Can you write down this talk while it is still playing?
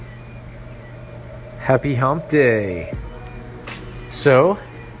Happy hump day. So,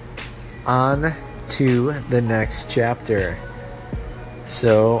 on to the next chapter.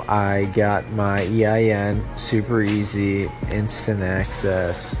 So, I got my EIN, super easy, instant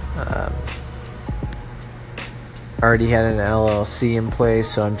access. Already had an LLC in place,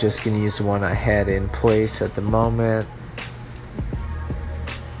 so I'm just going to use the one I had in place at the moment.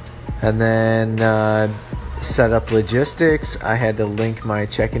 And then set up logistics. I had to link my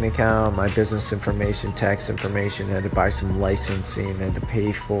checking account, my business information, tax information, had to buy some licensing, had to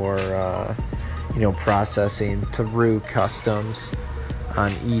pay for processing through customs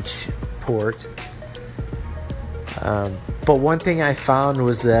on each port. But one thing I found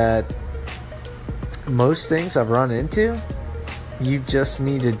was that most things I've run into, you just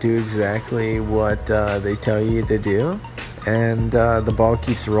need to do exactly what they tell you to do, and the ball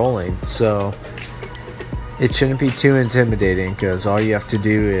keeps rolling. So it shouldn't be too intimidating, because all you have to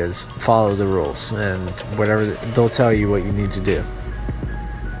do is follow the rules, and whatever they'll tell you what you need to do.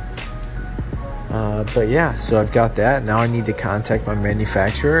 But yeah, so I've got that. Now I need to contact my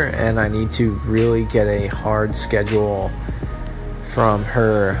manufacturer, and I need to really get a hard schedule from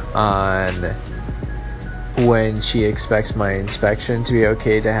her on when she expects my inspection to be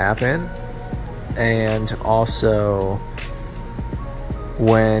okay to happen, and also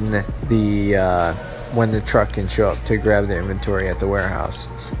when the truck can show up to grab the inventory at the warehouse,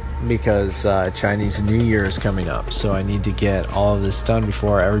 because Chinese New Year is coming up, so I need to get all of this done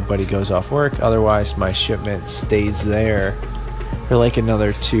before everybody goes off work. Otherwise my shipment stays there for like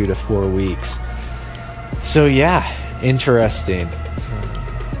another 2 to 4 weeks. So yeah, interesting.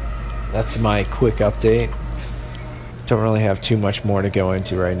 That's my quick update. Don't really have too much more to go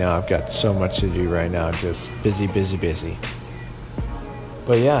into right now. I've got so much to do right now, just busy.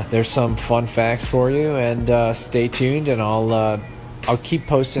 But yeah, there's some fun facts for you, and stay tuned, and I'll keep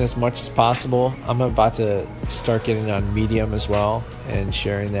posting as much as possible. I'm about to start getting on Medium as well and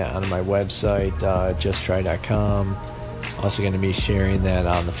sharing that on my website, justtry.com. Also going to be sharing that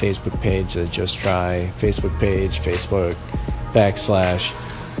on the Facebook page, the Just Try Facebook page,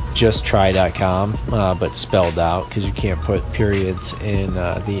 Facebook.com/justtry.com, but spelled out, because you can't put periods in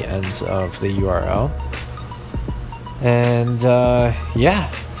the ends of the URL. And yeah,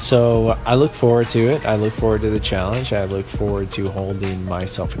 so I look forward to it. I look forward to the challenge. I look forward to holding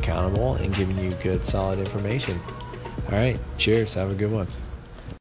myself accountable and giving you good, solid information. All right, cheers. Have a good one.